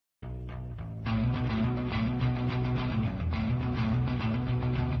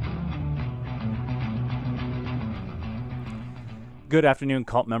Good afternoon,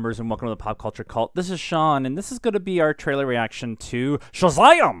 cult members, and welcome to the Pop Culture Cult. This is Sean, and this is going to be our trailer reaction to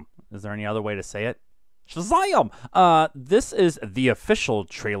Shazam! Is there any other way to say it? Shazam! This is the official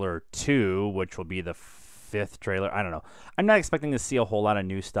trailer 2, which will be the 5th trailer. I don't know. I'm not expecting to see a whole lot of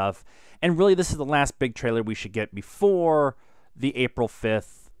new stuff. And really, this is the last big trailer we should get before the April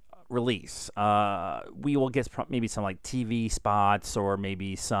 5th release. We will get maybe some like TV spots, or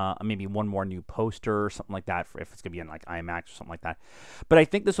maybe one more new poster or something like that, if it's gonna be in like IMAX or something like that. But I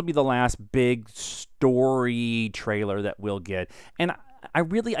think this will be the last big story trailer that we'll get. And I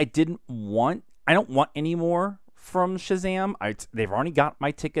don't want any more from Shazam. They've already got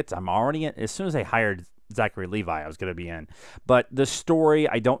my tickets. I'm already in. As soon as they hired Zachary Levi, I was gonna be in. But the story,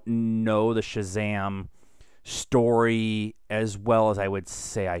 I don't know the Shazam story as well as I would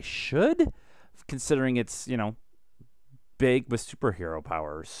say I should, considering it's, big with superhero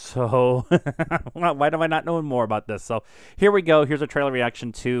powers. So why do I not know more about this? So here we go. Here's a trailer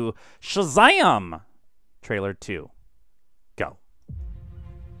reaction to Shazam trailer 2. Go.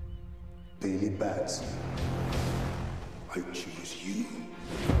 Daily Bats, I choose you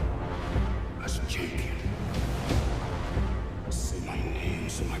as champion. Say my name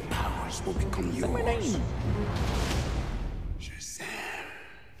so my powers will become yours. Say my name. Shazam.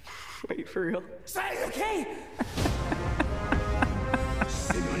 Wait, for real? Say it, okay?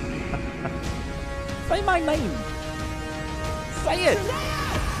 Say my name. Say my name. Say it.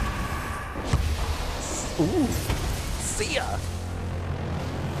 Ooh. See ya.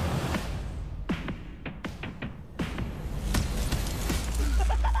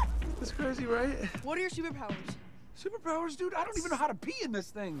 That's crazy, right? What are your superpowers? Superpowers, dude? I don't even know how to pee in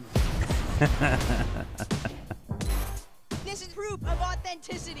this thing. This is proof of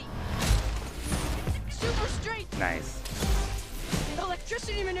authenticity. Super strength. Nice.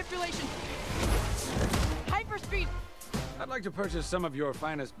 Electricity manipulation. Hyperspeed. I'd like to purchase some of your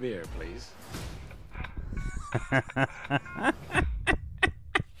finest beer, please.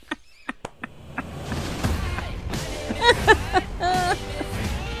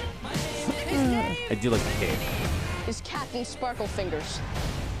 I do like the cake. Is Captain Sparkle Fingers.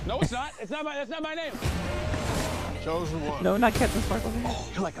 No, it's not. That's not my name. Chosen one. No, not Captain Sparkle. Oh,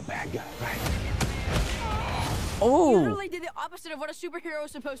 you're like a bad guy, right? You Oh, literally did the opposite of what a superhero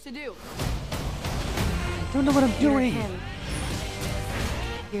is supposed to do. I don't know what I'm doing.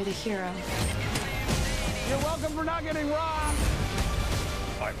 You're the hero. You're welcome for not getting robbed.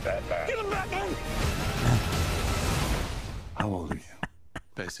 I'm Batman. Get him back in. How old are you?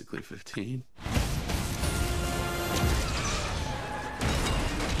 Basically 15.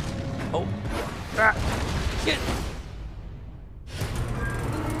 Oh, get.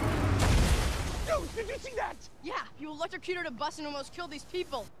 Dude, did you see that? Yeah, you electrocuted a bus and almost killed these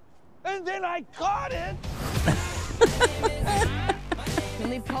people. And then I caught it. You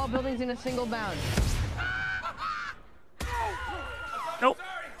leave tall buildings in a single bound. Nope.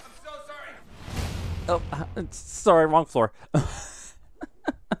 I'm so sorry. Oh, sorry, wrong floor.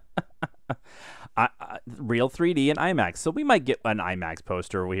 Real 3D and IMAX, so we might get an IMAX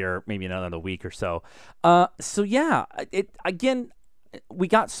poster here maybe in another week or so. So yeah, we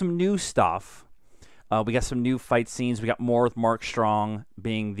got some new stuff. We got some new fight scenes. We got more with Mark Strong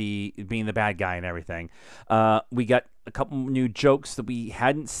being the bad guy and everything. We got a couple new jokes that we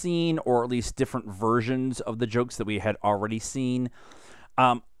hadn't seen, or at least different versions of the jokes that we had already seen.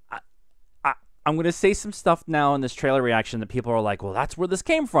 I'm going to say some stuff now in this trailer reaction that people are like, well, that's where this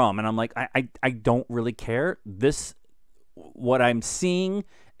came from. And I'm like, I don't really care. What I'm seeing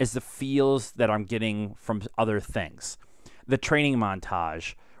is the feels that I'm getting from other things. The training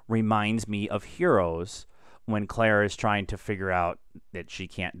montage reminds me of Heroes, when Claire is trying to figure out that she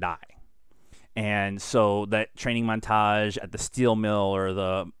can't die. And so that training montage at the steel mill, or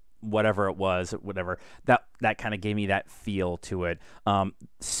the whatever it was, that kind of gave me that feel to it.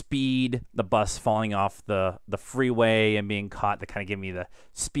 Speed, the bus falling off the freeway and being caught, that kind of gave me the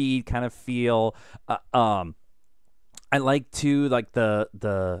Speed kind of feel. I like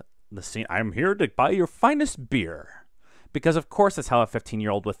the scene, I'm here to buy your finest beer, because of course that's how a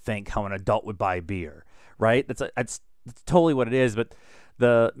 15-year-old would think how an adult would buy beer, right? That's totally what it is. But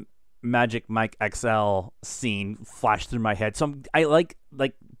the Magic Mike XL scene flashed through my head. So I like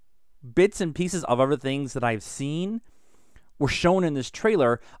bits and pieces of other things that I've seen were shown in this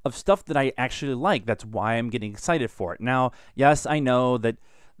trailer of stuff that I actually like. That's why I'm getting excited for it. Now, yes, I know that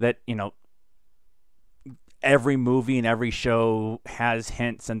every movie and every show has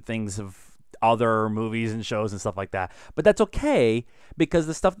hints and things of other movies and shows and stuff like that. But that's okay, because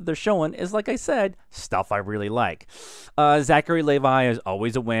the stuff that they're showing is, like I said, stuff I really like. Zachary Levi is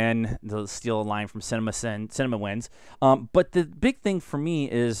always a win. To steal a line from Cinema Wins. But the big thing for me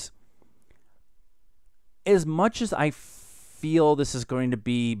is, as much as I feel this is going to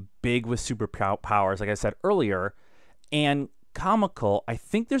be big with superpowers, like I said earlier, and comical, I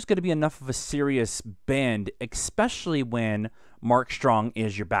think there's going to be enough of a serious bend, especially when Mark Strong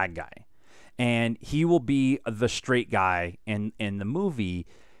is your bad guy. And he will be the straight guy in the movie,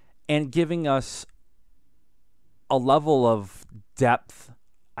 and giving us a level of depth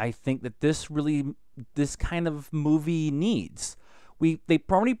I think that this kind of movie needs. They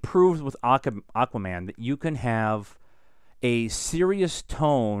probably proved with Aquaman that you can have a serious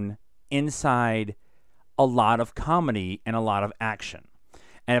tone inside a lot of comedy and a lot of action.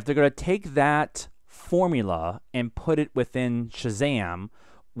 And if they're going to take that formula and put it within Shazam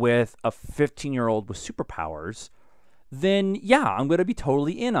with a 15-year-old with superpowers, then yeah, I'm going to be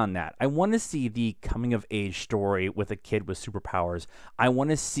totally in on that. I want to see the coming-of-age story with a kid with superpowers. I want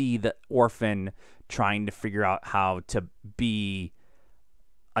to see the orphan trying to figure out how to be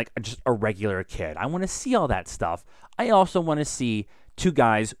like just a regular kid. I want to see all that stuff. I also want to see two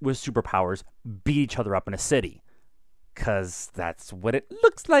guys with superpowers beat each other up in a city, because that's what it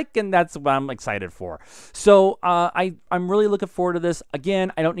looks like, and that's what I'm excited for. So I'm really looking forward to this.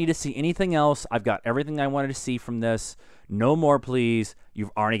 Again, I don't need to see anything else. I've got everything I wanted to see from this. No more, please.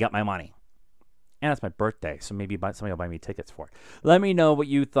 You've already got my money. And it's my birthday, so maybe somebody will buy me tickets for it. Let me know what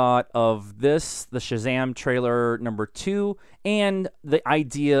you thought of this, the Shazam trailer number 2, and the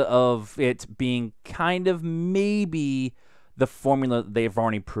idea of it being kind of maybe the formula they've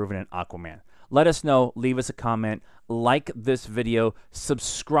already proven in Aquaman. Let us know. Leave us a comment. Like this video.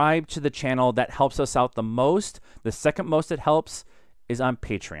 Subscribe to the channel. That helps us out the most. The second most it helps is on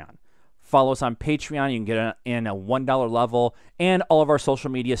Patreon. Follow us on Patreon. You can get in a $1 level, and all of our social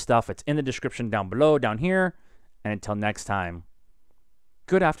media stuff. It's in the description down below, down here. And until next time,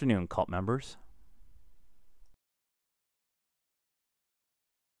 good afternoon, cult members.